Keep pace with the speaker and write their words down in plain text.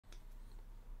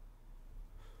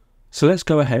So let's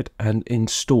go ahead and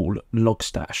install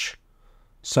Logstash.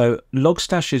 So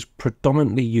Logstash is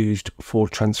predominantly used for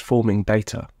transforming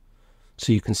data.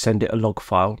 So you can send it a log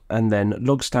file, and then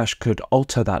Logstash could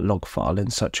alter that log file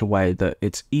in such a way that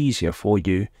it's easier for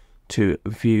you to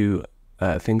view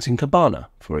things in Kibana,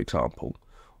 for example.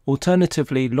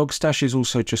 Alternatively, Logstash is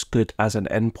also just good as an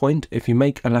endpoint. If you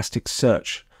make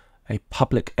Elasticsearch a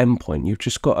public endpoint, you've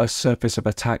just got a surface of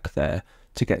attack there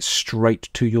to get straight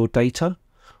to your data.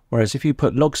 Whereas if you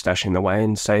put Logstash in the way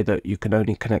and say that you can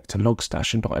only connect to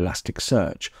Logstash and not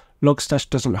Elasticsearch, Logstash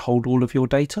doesn't hold all of your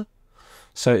data.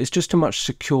 So it's just a much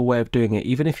secure way of doing it.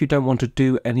 Even if you don't want to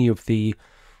do any of the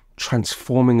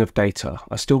transforming of data,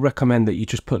 I still recommend that you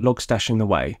just put Logstash in the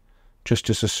way, just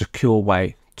as a secure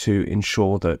way to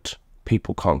ensure that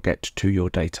people can't get to your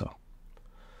data.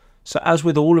 So as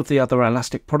with all of the other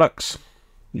Elastic products,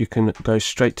 you can go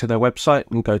straight to their website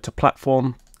and go to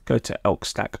Platform, go to ELK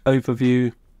Stack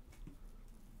Overview,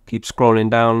 keep scrolling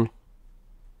down.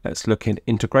 Let's look in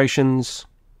Integrations.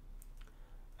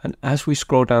 And as we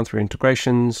scroll down through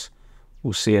integrations,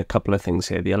 we'll see a couple of things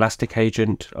here. The Elastic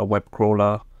Agent, a web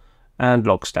crawler, and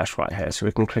Logstash right here. So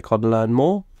we can click on Learn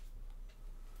More.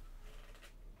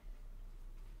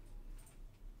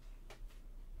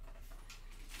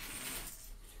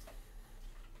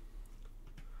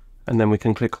 And then we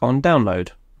can click on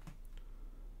Download.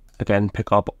 Again,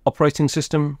 pick up Operating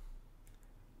System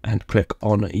and click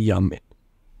on Yum.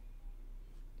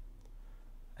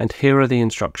 And here are the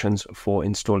instructions for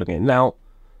installing it. Now,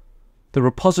 the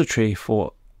repository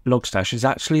for Logstash is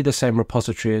actually the same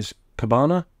repository as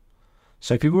Kibana.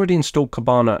 So if you've already installed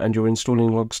Kibana and you're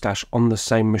installing Logstash on the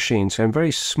same machine, so in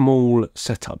very small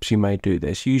setups you may do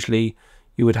this. Usually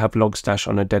you would have Logstash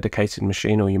on a dedicated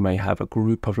machine, or you may have a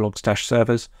group of Logstash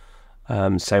servers.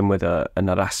 Same with an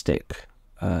Elastic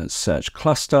search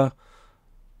cluster.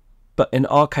 But in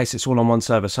our case, it's all on one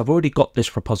server. So I've already got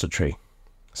this repository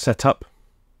set up.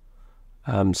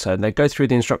 So they go through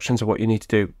the instructions of what you need to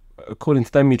do. According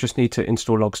to them, you just need to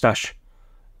install Logstash,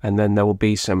 and then there will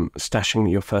be some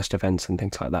stashing your first events and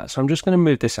things like that. So I'm just going to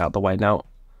move this out of the way. Now,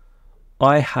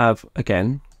 I have,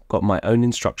 again, got my own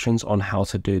instructions on how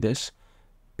to do this,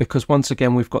 because once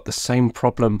again, we've got the same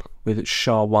problem with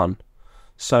SHA-1.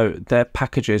 So their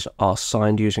packages are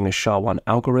signed using a SHA-1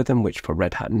 algorithm, which for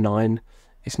RedHat 9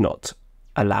 is not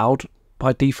allowed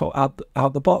by default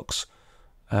out the box.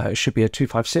 It should be a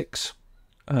 256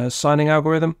 signing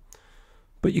algorithm,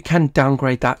 but you can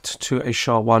downgrade that to a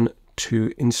SHA-1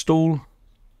 to install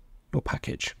your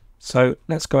package. So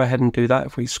let's go ahead and do that.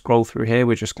 If we scroll through here,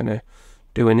 we're just going to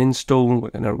do an install.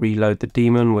 We're going to reload the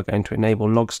daemon. We're going to enable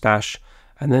Logstash,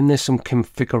 and then there's some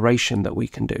configuration that we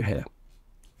can do here.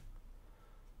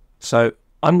 So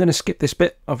I'm going to skip this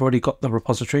bit. I've already got the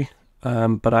repository,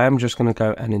 but I am just going to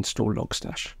go and install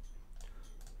Logstash.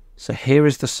 So here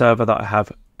is the server that I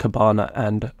have Kibana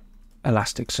and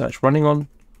Elasticsearch running on.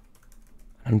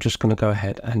 I'm just going to go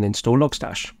ahead and install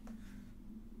Logstash.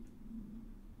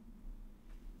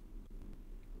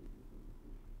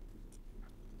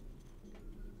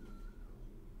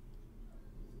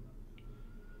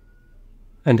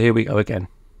 And here we go again.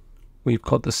 We've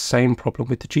got the same problem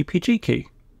with the GPG key.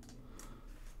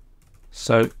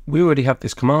 So we already have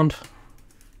this command.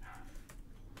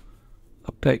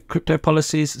 Update crypto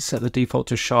policies, set the default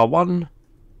to SHA-1.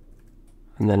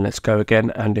 And then let's go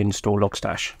again and install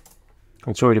Logstash.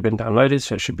 It's already been downloaded,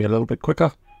 so it should be a little bit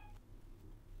quicker.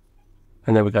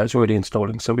 And there we go, it's already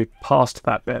installing. So we've passed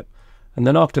that bit. And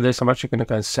then after this, I'm actually going to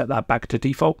go and set that back to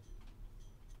default,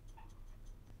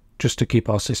 just to keep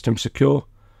our system secure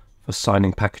for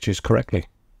signing packages correctly.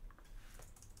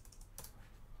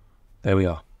 There we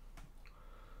are.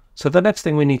 So the next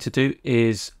thing we need to do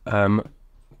is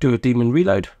do a daemon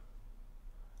reload,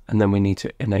 and then we need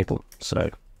to enable. So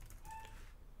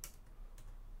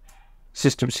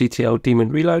systemctl daemon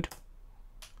reload,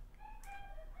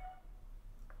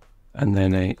 and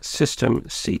then a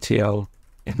systemctl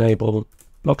enable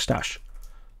Logstash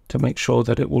to make sure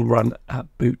that it will run at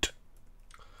boot.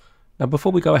 Now,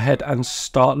 before we go ahead and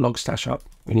start Logstash up,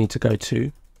 we need to go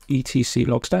to etc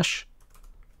Logstash,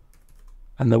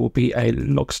 and there will be a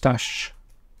logstash.yaml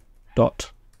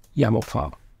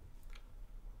file.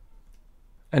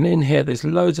 And in here, there's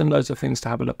loads and loads of things to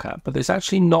have a look at, but there's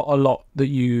actually not a lot that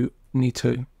you need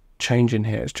to change in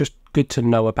here. It's just good to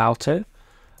know about it,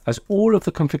 as all of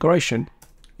the configuration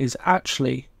is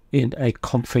actually in a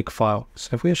config file.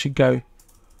 So if we actually go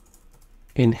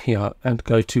in here and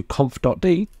go to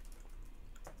conf.d,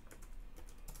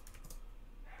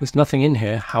 there's nothing in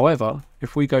here. However,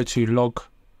 if we go to log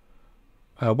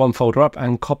one folder up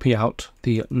and copy out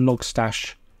the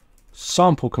Logstash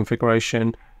sample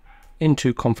configuration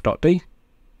into conf.d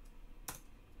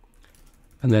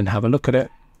and then have a look at it.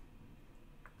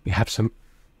 We have some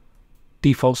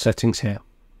default settings here.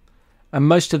 And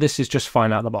most of this is just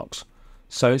fine out of the box.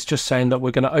 So it's just saying that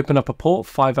we're going to open up a port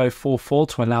 5044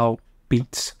 to allow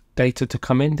beats data to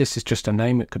come in. This is just a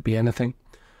name, it could be anything.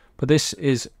 But this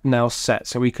is now set.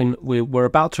 So we're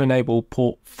about to enable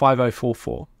port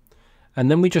 5044.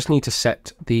 And then we just need to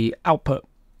set the output.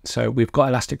 So we've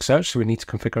got Elasticsearch, so we need to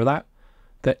configure that.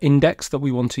 The index that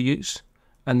we want to use,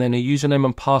 and then a username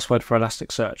and password for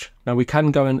Elasticsearch. Now we can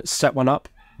go and set one up.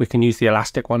 We can use the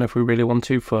Elastic one if we really want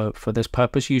to for this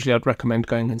purpose. Usually I'd recommend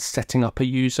going and setting up a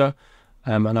user,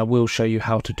 and I will show you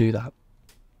how to do that.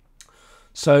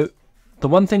 So the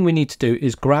one thing we need to do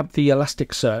is grab the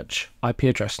Elasticsearch IP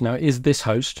address. Now it is this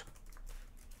host.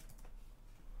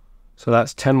 So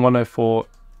that's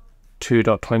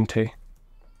 10.104.2.20.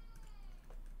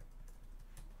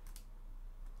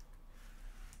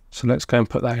 So let's go and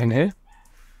put that in here.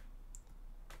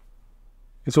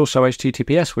 It's also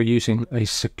HTTPS. We're using a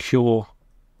secure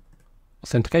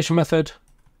authentication method.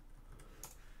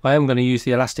 I am going to use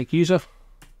the Elastic user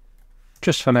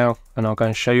just for now, and I'll go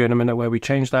and show you in a minute where we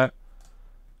change that.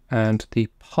 And the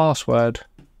password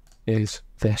is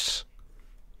this.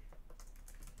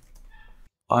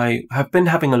 I have been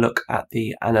having a look at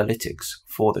the analytics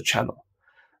for the channel,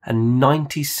 and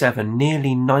 97,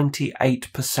 nearly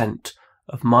 98%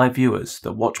 of my viewers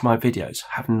that watch my videos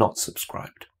have not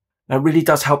subscribed. Now, it really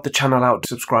does help the channel out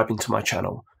subscribing to my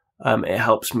channel. It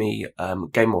helps me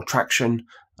gain more traction,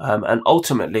 and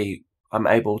ultimately I'm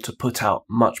able to put out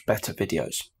much better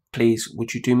videos. Please,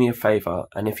 would you do me a favor,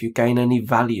 and if you gain any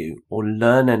value or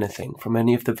learn anything from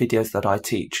any of the videos that I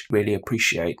teach, really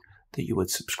appreciate that you would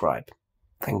subscribe.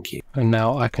 Thank you. And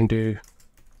now I can do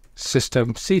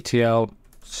systemctl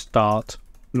start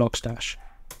Logstash.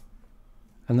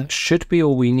 And that should be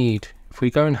all we need. If we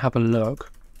go and have a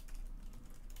look,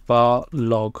 var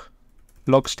log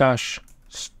logstash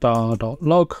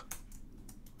star.log.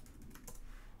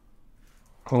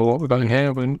 Or what we're going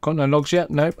here, we've got no logs yet.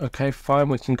 Nope. Okay, fine.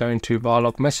 We can go into var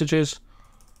log messages.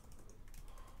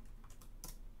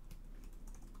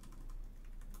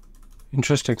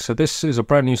 Interesting. So this is a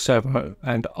brand new server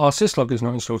and our syslog is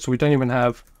not installed, so we don't even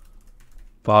have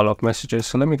var log messages.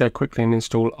 So let me go quickly and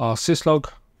install our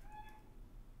syslog.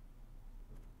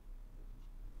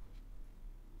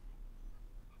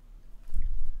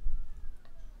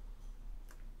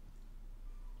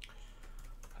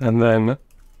 And then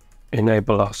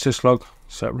enable our syslog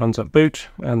so it runs at boot,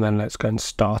 and then let's go and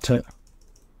start it.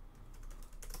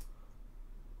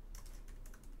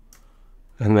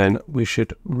 And then we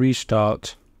should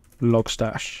restart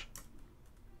Logstash.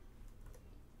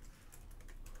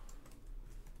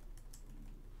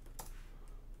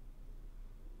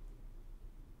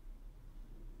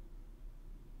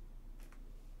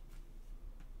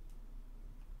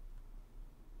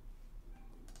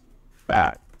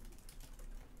 Back.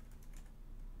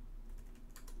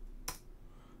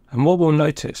 And what we'll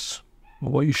notice, or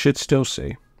what you should still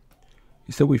see,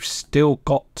 is that we've still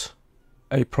got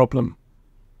a problem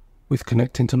with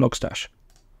connecting to Logstash.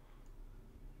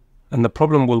 And the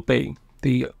problem will be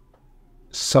the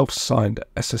self-signed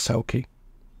SSL key.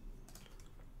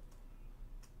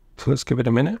 So let's give it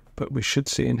a minute, but we should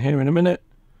see in here in a minute.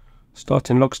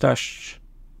 Starting Logstash.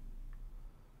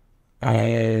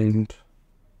 And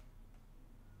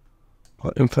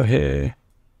got info here.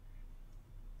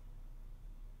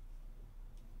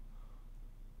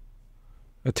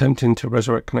 Attempting to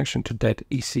resurrect connection to dead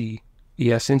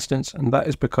ECES instance, and that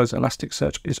is because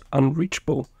Elasticsearch is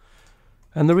unreachable.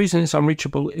 And the reason it's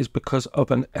unreachable is because of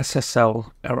an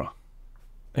SSL error.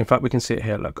 In fact, we can see it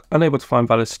here, look, unable to find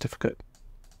valid certificate.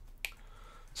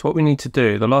 So what we need to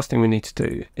do, the last thing we need to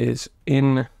do is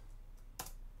in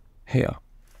here,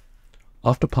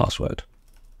 after password,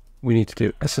 we need to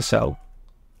do SSL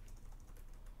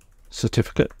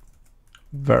certificate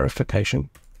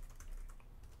verification.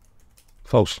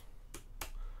 False.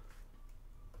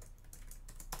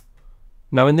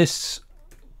 Now in this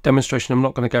demonstration, I'm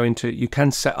not going to go into, you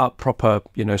can set up proper,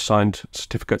 signed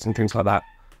certificates and things like that.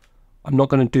 I'm not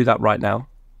going to do that right now.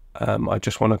 I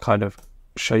just want to kind of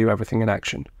show you everything in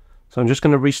action. So I'm just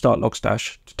going to restart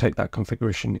Logstash to take that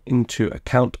configuration into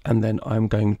account, and then I'm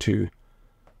going to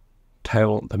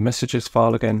tail the messages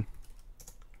file again.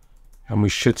 And we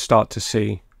should start to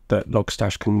see that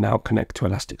Logstash can now connect to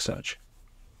Elasticsearch.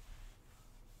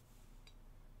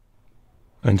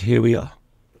 And here we are.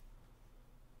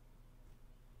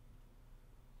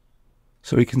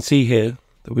 So we can see here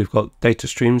that we've got data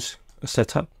streams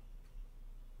set up.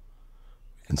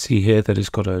 We can see here that it's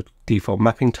got a default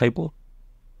mapping table.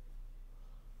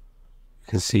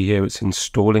 can see here it's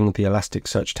installing the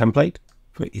Elasticsearch template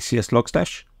for ECS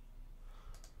Logstash.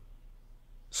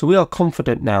 So we are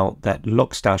confident now that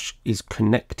Logstash is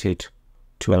connected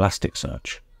to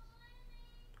Elasticsearch.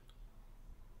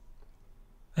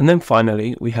 And then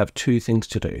finally, we have two things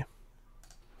to do.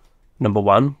 Number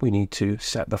one, we need to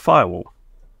set the firewall.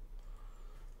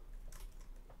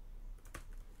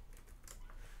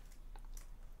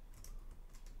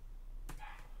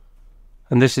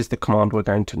 And this is the command we're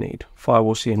going to need.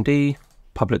 Firewall CMD,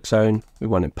 public zone, we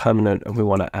want it permanent, and we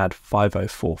want to add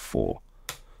 5044.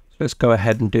 So let's go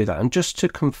ahead and do that. And just to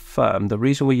confirm, the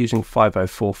reason we're using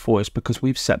 5044 is because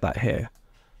we've set that here.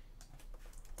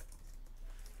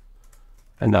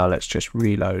 And now let's just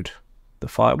reload the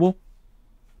firewall.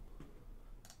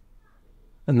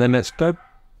 And then let's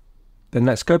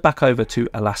go back over to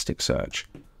Elasticsearch.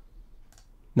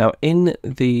 Now in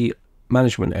the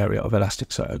management area of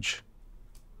Elasticsearch,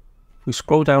 we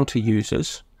scroll down to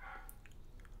users.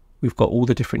 We've got all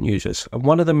the different users, and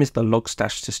one of them is the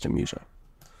Logstash system user.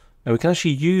 Now we can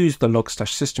actually use the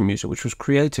Logstash system user, which was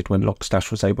created when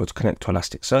Logstash was able to connect to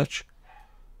Elasticsearch.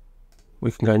 We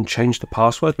can go and change the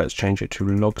password. Let's change it to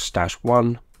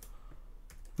Logstash1,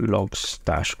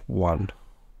 Logstash1.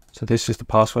 So this is the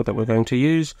password that we're going to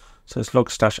use. So it's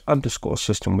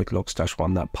Logstash_system with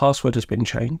Logstash1. That password has been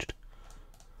changed.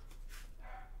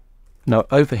 Now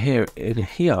over here,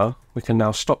 we can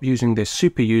now stop using this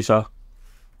super user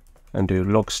and do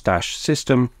Logstash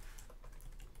system.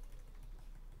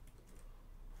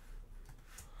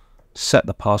 Set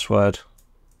the password.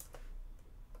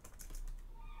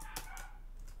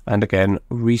 And again,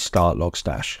 restart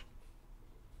Logstash.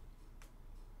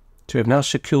 So we have now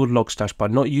secured Logstash by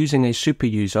not using a super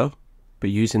user, but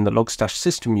using the Logstash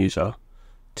system user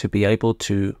to be able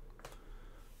to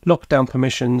lock down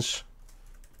permissions.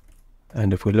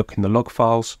 And if we look in the log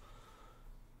files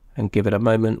and give it a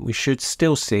moment, we should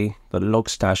still see that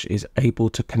Logstash is able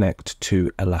to connect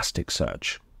to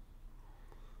Elasticsearch.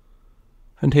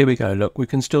 And here we go. Look, we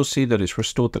can still see that it's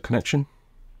restored the connection,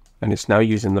 and it's now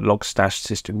using the Logstash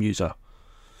system user.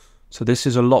 So this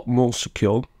is a lot more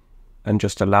secure and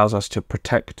just allows us to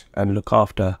protect and look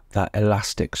after that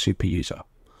Elastic super user.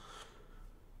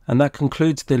 And that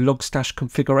concludes the Logstash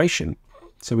configuration.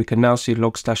 So we can now see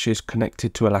Logstash is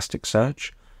connected to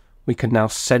Elasticsearch. We can now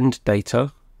send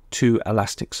data to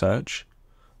Elasticsearch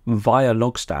via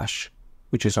Logstash,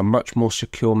 which is a much more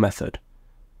secure method.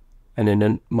 And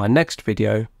in my next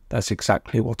video, that's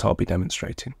exactly what I'll be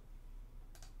demonstrating.